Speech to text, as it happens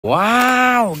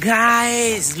Wow,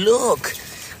 guys, look.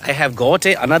 I have got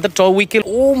another toy vehicle.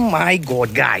 Oh my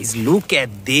god, guys, look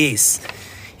at this.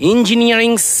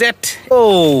 Engineering set.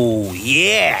 Oh,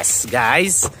 yes,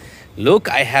 guys. Look,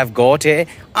 I have got a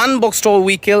unboxed toy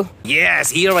vehicle. Yes,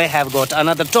 here I have got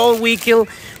another toy vehicle.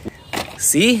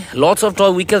 See, lots of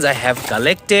toy vehicles I have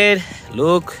collected.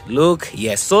 Look.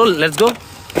 Yes, so let's go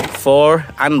for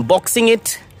unboxing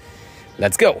it.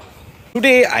 Let's go.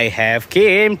 Today I have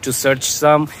came to search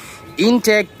some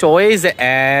intake toys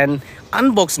and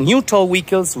unbox new toy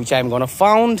vehicles which I'm gonna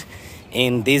found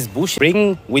in this bush.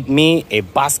 Bring with me a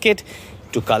basket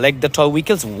to collect the toy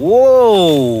vehicles.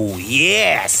 Whoa,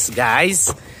 yes,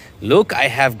 guys. Look, I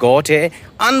have got a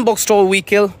unboxed toy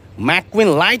vehicle,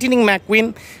 McQueen, Lightning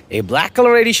McQueen, a black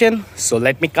color edition. So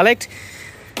let me collect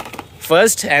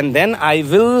first and then I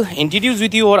will introduce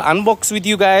with you or unbox with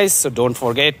you guys. So don't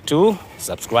forget to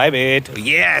subscribe it.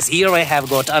 Yes, here I have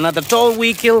got another toy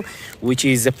vehicle which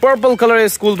is a purple color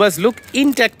school bus. Look,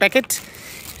 intact packet.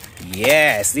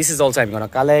 Yes, this is also I'm gonna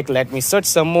collect. Let me search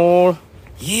some more.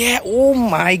 Yeah, oh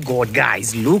my god,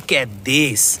 guys, look at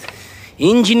this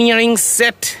engineering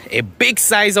set, a big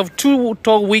size of two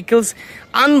toy vehicles.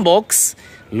 Unbox.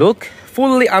 Look,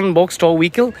 fully unboxed toy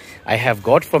vehicle I have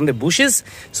got from the bushes.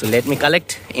 So let me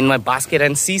collect in my basket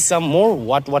and see some more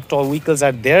what toy vehicles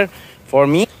are there for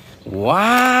me.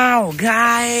 Wow,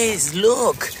 guys,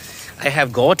 look, I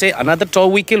have got another toy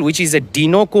vehicle which is a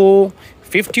Dinoco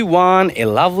 51, a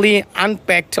lovely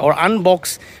unpacked or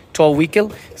unboxed toy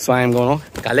vehicle. So I'm gonna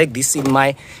collect this in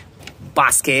my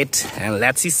basket and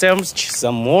let's see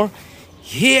some more.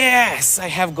 Yes, I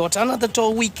have got another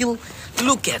toy vehicle.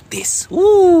 Look at this.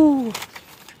 Ooh,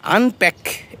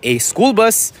 unpack a school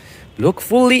bus. Look,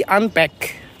 fully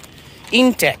unpack,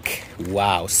 intact.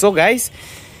 Wow. So guys,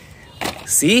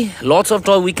 see, lots of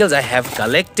toy vehicles I have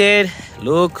collected.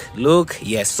 Look.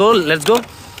 Yes, so let's go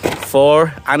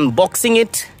for unboxing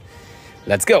it.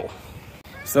 Let's go.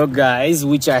 So guys,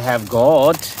 which I have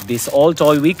got these all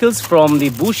toy vehicles from the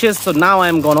bushes. So now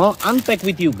I'm gonna unpack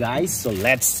with you guys. So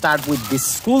let's start with this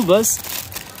school bus.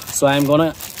 So I'm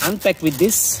gonna unpack with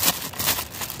this.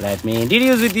 Let me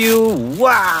introduce with you.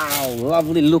 Wow,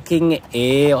 lovely looking,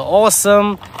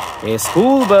 awesome a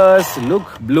school bus.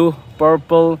 Look, blue,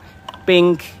 purple,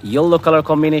 pink, yellow color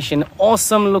combination.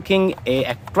 Awesome looking,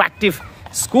 attractive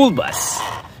school bus.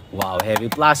 Wow, heavy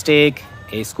plastic,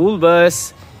 a school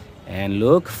bus. And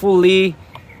look, fully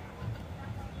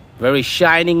very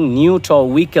shining new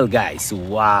toy vehicle, guys.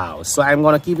 Wow. So I'm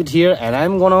gonna keep it here and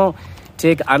I'm gonna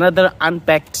take another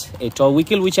unpacked toy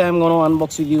vehicle which I'm gonna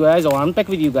unbox with you guys or unpack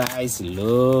with you guys.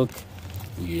 Look,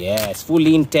 yes,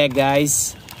 fully intact,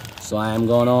 guys. So I'm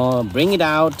gonna bring it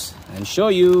out and show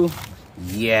you.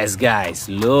 Yes, guys,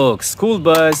 look, school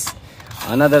bus,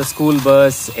 another school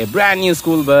bus, a brand new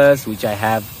school bus which I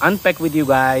have unpacked with you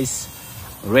guys.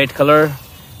 Red color,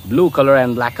 blue color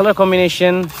and black color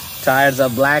combination. Tires are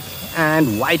black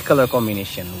and white color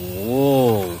combination.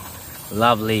 Whoa,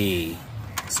 lovely.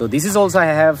 So this is also I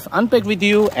have unpacked with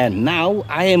you and now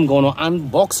I am gonna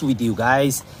unbox with you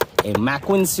guys a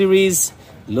McQueen series.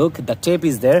 Look, the tape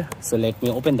is there. So let me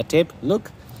open the tape. Look,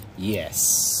 yes.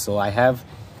 So I have,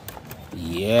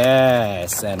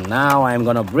 yes, and now I'm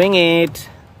gonna bring it.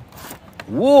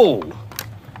 Whoa,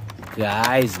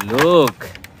 guys,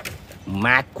 look,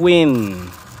 McQueen,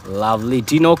 lovely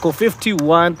Dinoco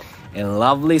 51, a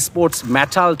lovely sports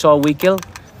metal toy vehicle.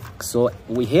 So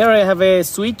here I have a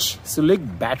switch. So look,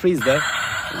 battery is there.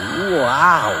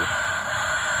 Wow,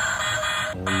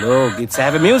 look, it's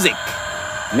have a music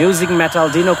metal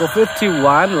Dinoco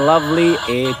 51, lovely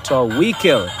a toy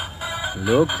vehicle.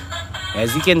 Look,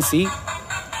 as you can see,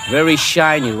 very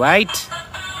shiny, right?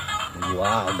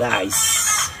 Wow, guys,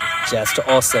 just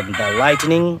awesome. The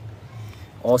lightning,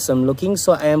 awesome looking.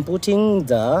 So I am putting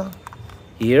the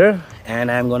here and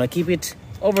I'm gonna keep it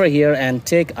over here and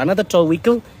take another toy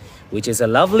vehicle which is a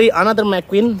lovely another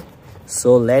McQueen.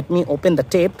 So let me open the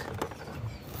tape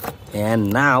and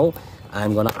now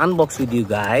I'm gonna unbox with you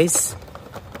guys.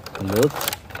 Look,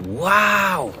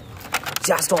 wow,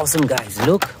 just awesome, guys.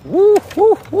 Look, woo.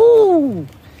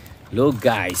 Look,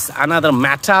 guys, another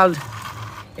metal,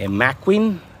 a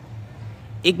McQueen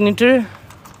igniter.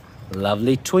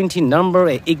 Lovely 20 number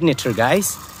igniter,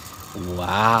 guys.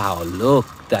 Wow, look,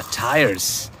 the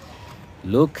tires.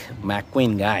 Look,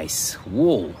 McQueen, guys.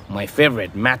 Whoa, my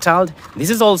favorite metal. This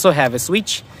is also have a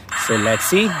switch. So let's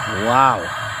see. Wow,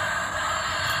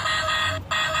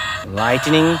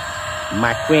 lightning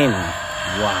McQueen.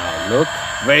 Wow, look,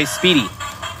 very speedy.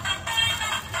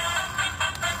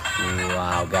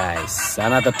 Wow, guys,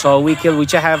 another toy vehicle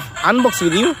which I have unboxed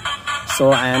with you.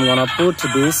 So I am gonna put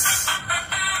this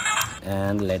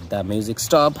and let the music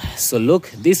stop. So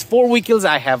look, these 4 vehicles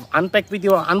I have unpacked with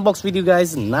you or unboxed with you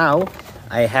guys. Now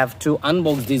I have to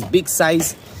unbox this big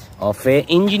size of a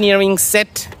engineering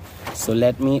set. So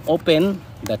let me open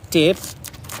the tape.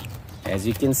 As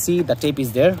you can see, the tape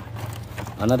is there,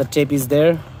 another tape is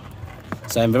there.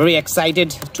 So I'm very excited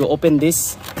to open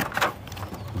this.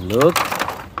 Look,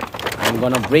 I'm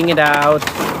gonna bring it out.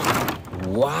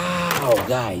 Wow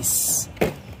guys,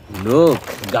 look,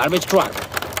 garbage truck.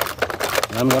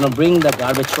 I'm gonna bring the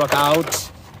garbage truck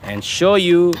out and show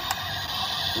you.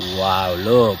 Wow,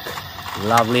 look,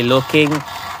 lovely looking,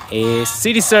 a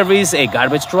city service, a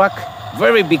garbage truck,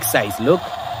 very big size. Look,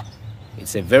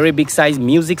 it's a very big size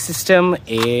music system,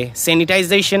 a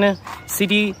sanitization,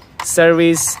 city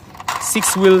service,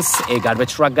 6 wheels, a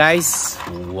garbage truck guys.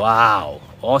 Wow,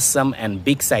 awesome and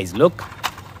big size. Look,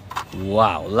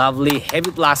 wow, lovely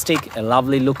heavy plastic and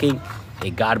lovely looking a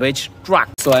garbage truck.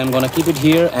 So I'm gonna keep it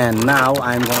here, and now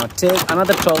I'm gonna take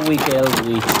another tow vehicle,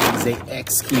 which is a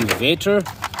excavator.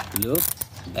 Look,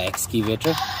 the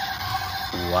excavator.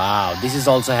 Wow, this is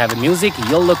also have a music,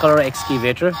 yellow color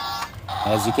excavator.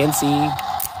 As you can see,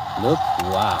 look,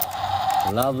 wow,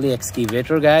 lovely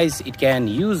excavator guys. It can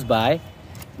use by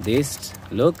this.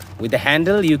 Look, with the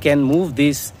handle you can move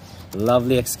this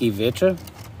lovely excavator.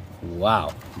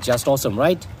 Wow, just awesome,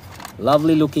 right?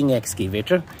 Lovely looking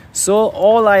excavator. So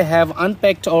all I have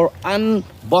unpacked or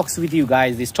unboxed with you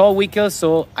guys these toy vehicles.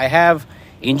 So I have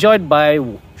enjoyed by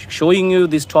showing you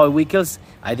these toy vehicles.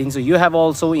 I think so you have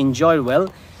also enjoyed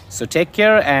well. So take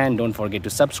care and don't forget to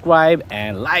subscribe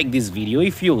and like this video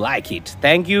if you like it.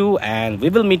 Thank you, and we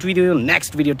will meet with you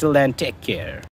next video. Till then, take care.